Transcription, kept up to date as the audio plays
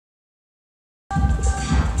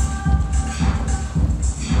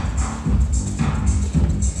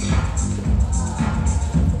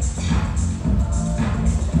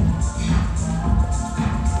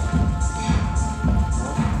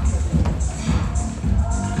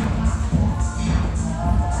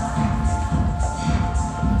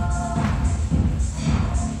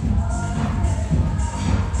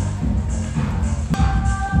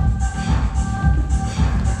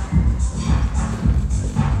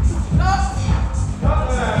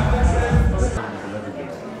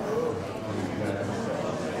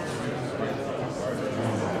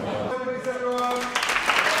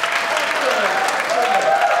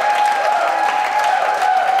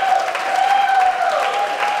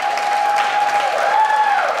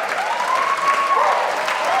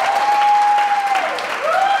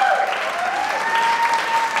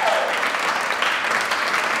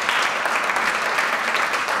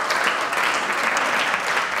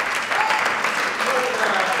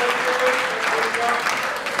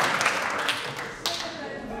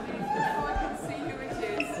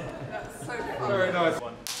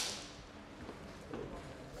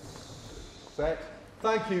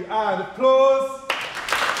you, and applause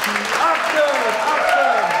to Action!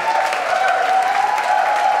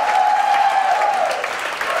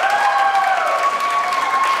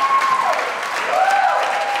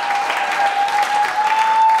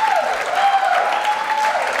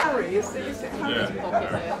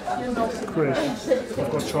 Chris, I've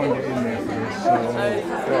got to try and get in there for this, so...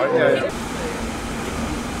 Right, yeah.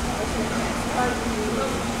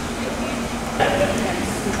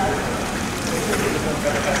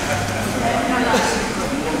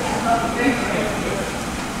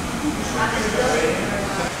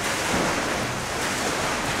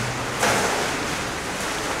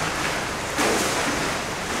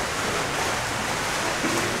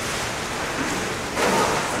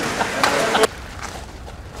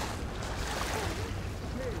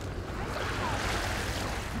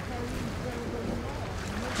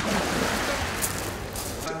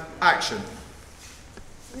 Action.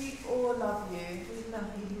 We all love you. We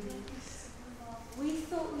love you. We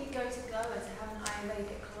thought we'd go to Goa to have an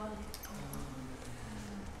Ayurvedic clinic.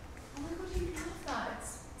 Oh my god, you love that.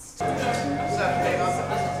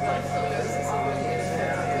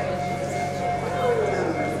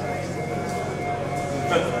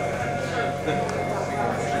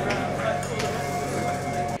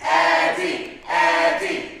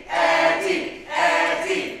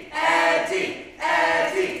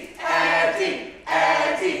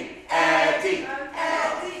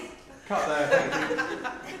 Cut there.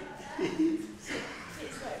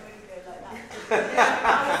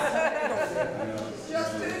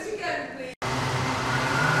 Just do it again, please.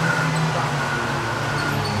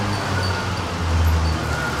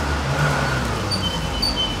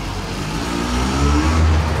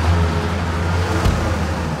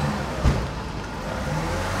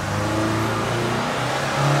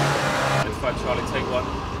 It's fine, Charlie, take one.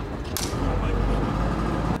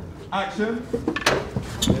 Action.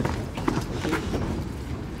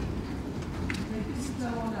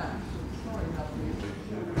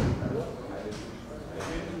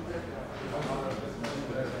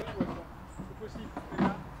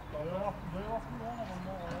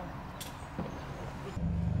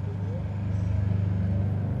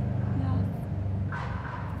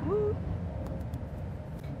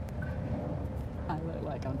 I look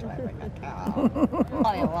like I'm driving a car.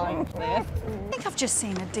 I like this. I think I've just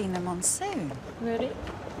seen Edina Monsoon. Really?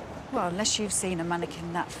 Well, unless you've seen a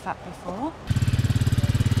mannequin that fat before.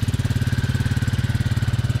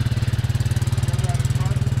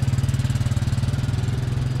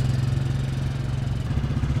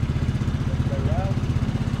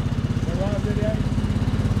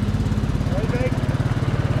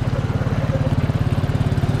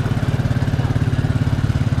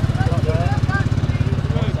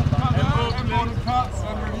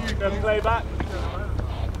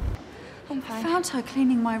 I found her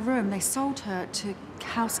cleaning my room. They sold her to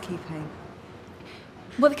housekeeping.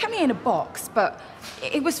 Well, they kept me in a box, but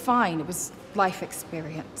it was fine. It was life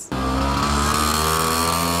experience.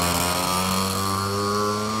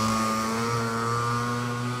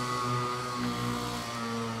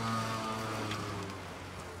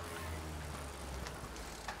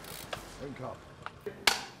 Link up.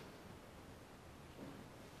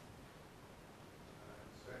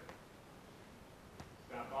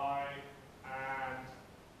 Stand by, and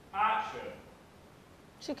action.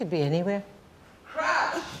 She could be anywhere.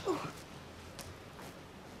 Crash!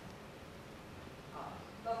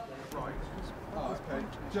 Right. Oh, okay.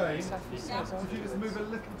 Jane, would you just move a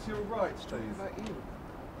little to your right, please? What about you?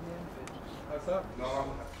 How's that? No, I'm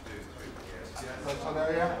happy to do it. Yeah. So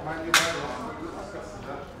there, yeah. Man, you know, we were discussing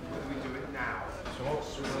that. Whether we do it now.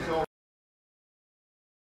 Sure.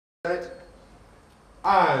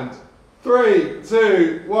 And 3,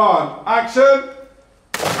 2, 1, action!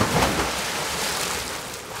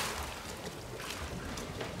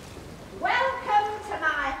 Welcome to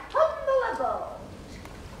my humble abode.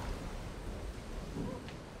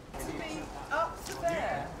 To be up to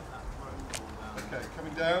there. Okay,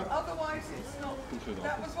 coming down. Otherwise, it's not.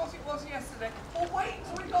 That was what it was yesterday. Oh, wait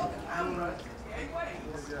till we got the camera. Hey, wait.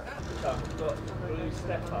 So we've got Blue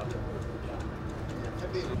step up.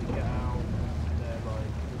 Get out, and then like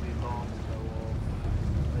the alarms go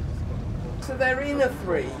off. So they're in a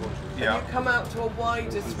 3. Yeah. And you come out to a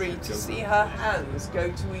wider 3 to see her hands go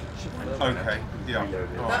to each of them. Okay, yeah.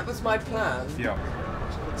 That was my plan. Yeah.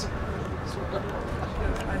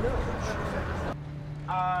 I know.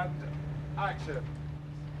 And action.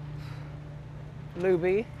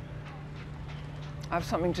 Luby, I have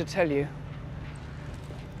something to tell you.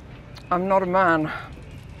 I'm not a man.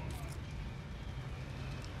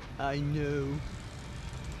 I know.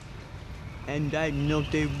 And I'm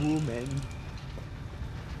not a woman.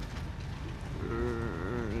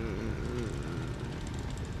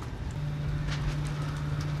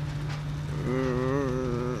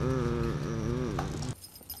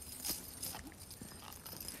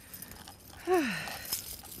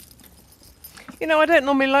 You know, I don't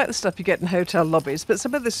normally like the stuff you get in hotel lobbies, but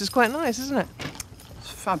some of this is quite nice, isn't it? It's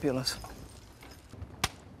fabulous.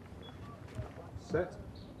 Set.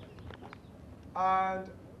 And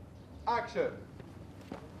action.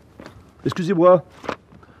 Excusez-moi.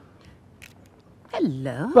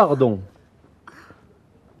 Hello. Pardon.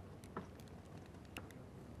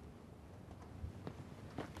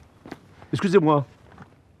 Excusez-moi.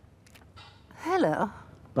 Hello.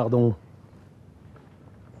 Pardon.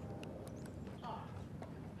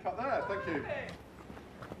 Cut there, thank you.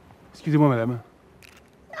 Excusez-moi, madame.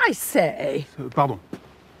 I say. Pardon.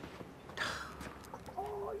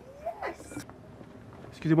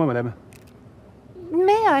 Excusez-moi, madame.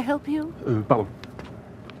 May I help you? Pardon.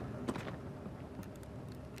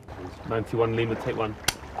 91 Lima, take one.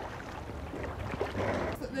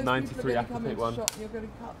 93 Apple, take one.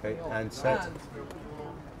 Okay, and set.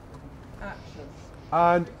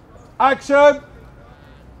 And action.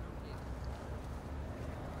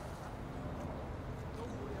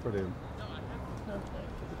 Brilliant.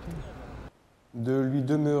 De lui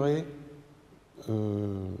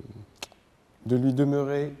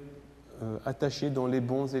demeurer attaché dans les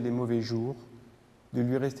bons et les mauvais jours, de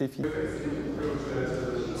lui rester fidèle.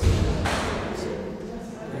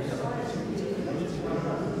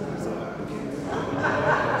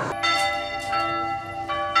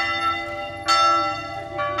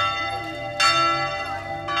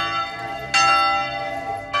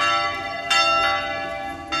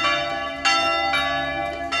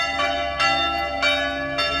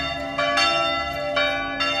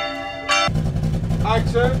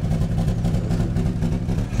 Action.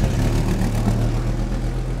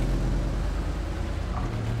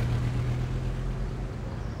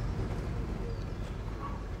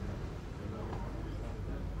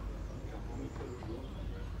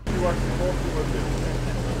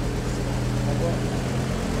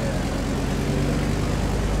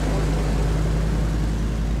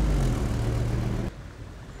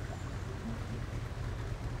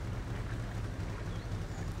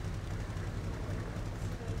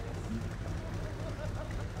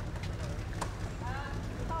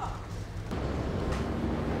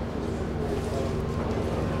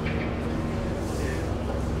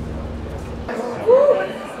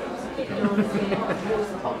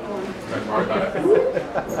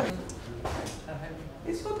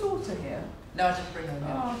 Is your daughter here? No, I didn't bring her in.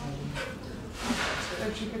 Oh.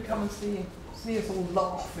 So she could come and see us all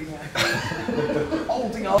laughing at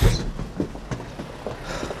holding up.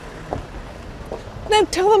 No,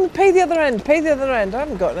 tell them to pay the other end. Pay the other end. I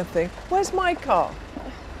haven't got anything. Where's my car?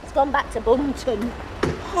 It's gone back to Bunton.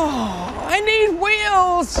 Oh, I need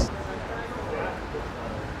wheels.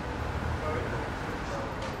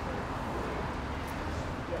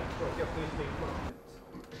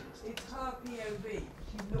 It's her POV.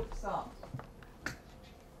 She looks up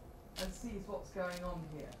and sees what's going on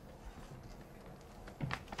here.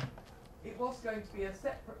 It was going to be a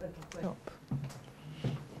separate little thing.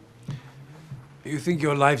 You think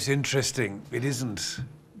your life's interesting. It isn't.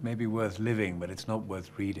 Maybe worth living, but it's not worth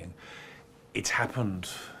reading. It's happened.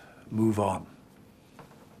 Move on.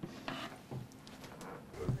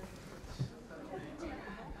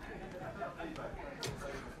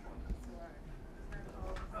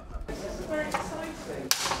 This is very exciting.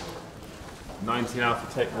 19 Alpha,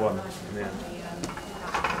 take one. Yeah.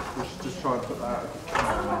 We should just try and put that.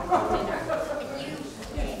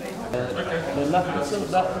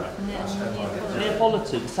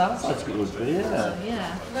 Neapolitan sounds like it would be, yeah.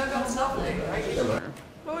 Yeah. No, that's lovely.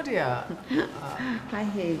 Claudia. I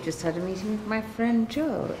hear you just had a meeting with my friend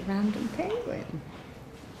Joe at Random Penguin.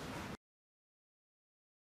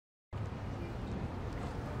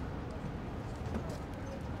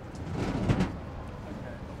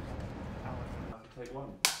 Take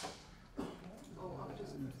one.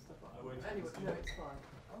 Anyway, no, it's fine.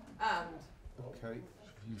 And. Okay.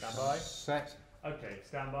 Stand by. Set. Okay,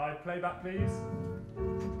 stand by. Playback, please.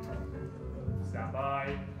 Stand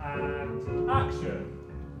by. And action.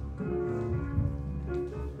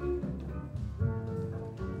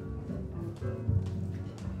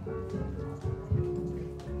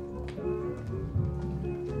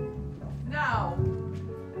 Now.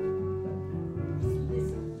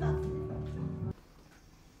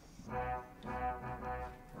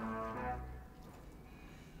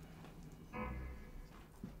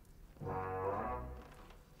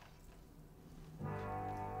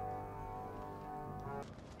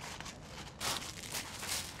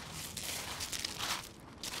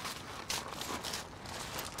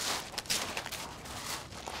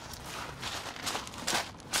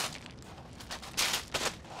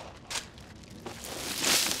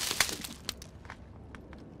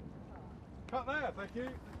 Thank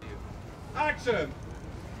you. Action!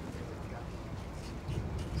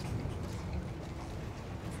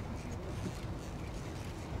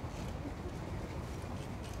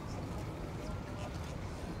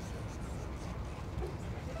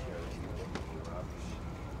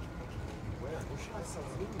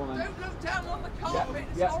 Don't look down on the carpet,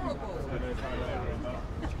 it's horrible.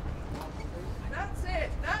 That's it,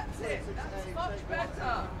 that's much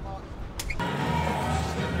better.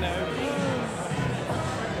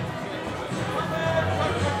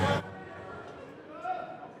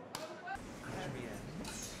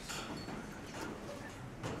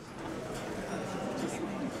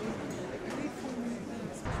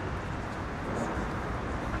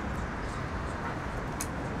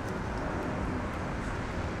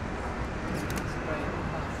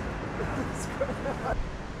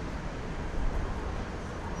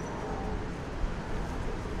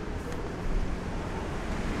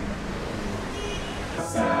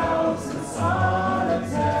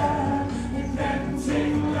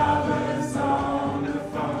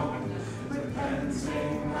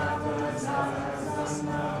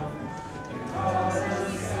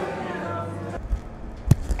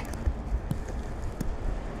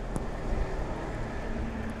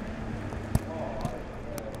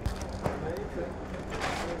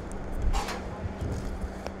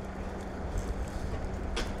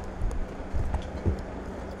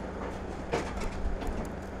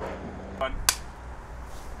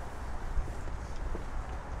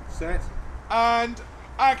 Set. And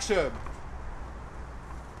action!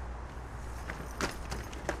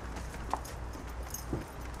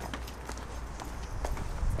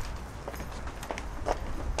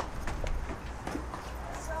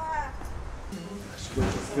 It's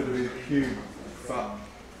going to be a cue, but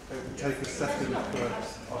it will take a second after you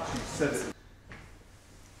said it.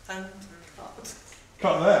 And cut.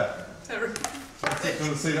 Cut there? Terrible. Do you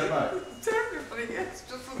want to see that back? Terribly, yes,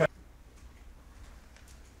 just for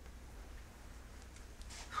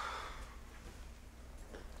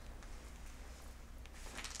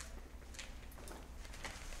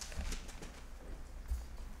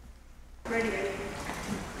ready.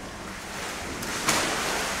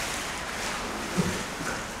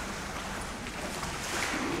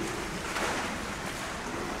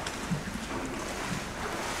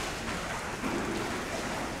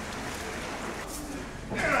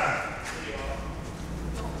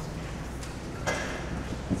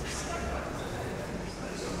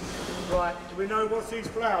 Right, do we know what's these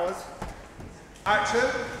flowers? Action!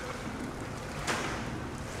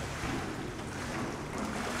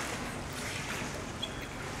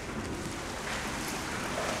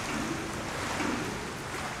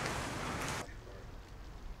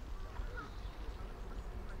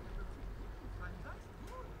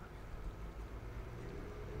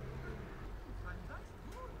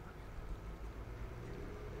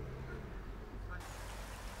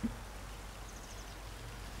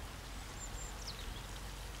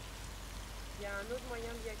 Il y a un autre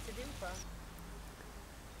moyen d'y accéder ou pas?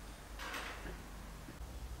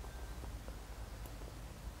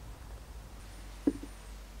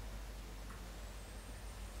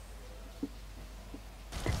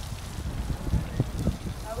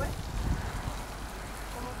 Ah ouais?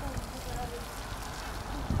 Comment ça, on peut faire aller?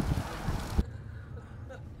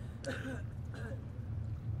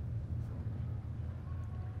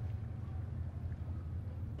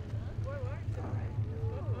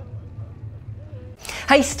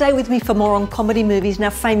 Hey, stay with me for more on comedy movies. Now,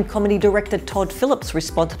 famed comedy director Todd Phillips,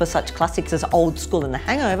 responsible for such classics as Old School and The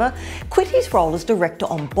Hangover, quit his role as director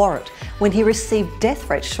on Borat when he received death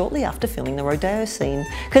threats shortly after filming the rodeo scene.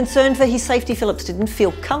 Concerned for his safety, Phillips didn't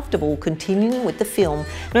feel comfortable continuing with the film.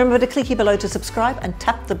 Remember to click here below to subscribe and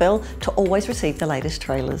tap the bell to always receive the latest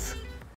trailers.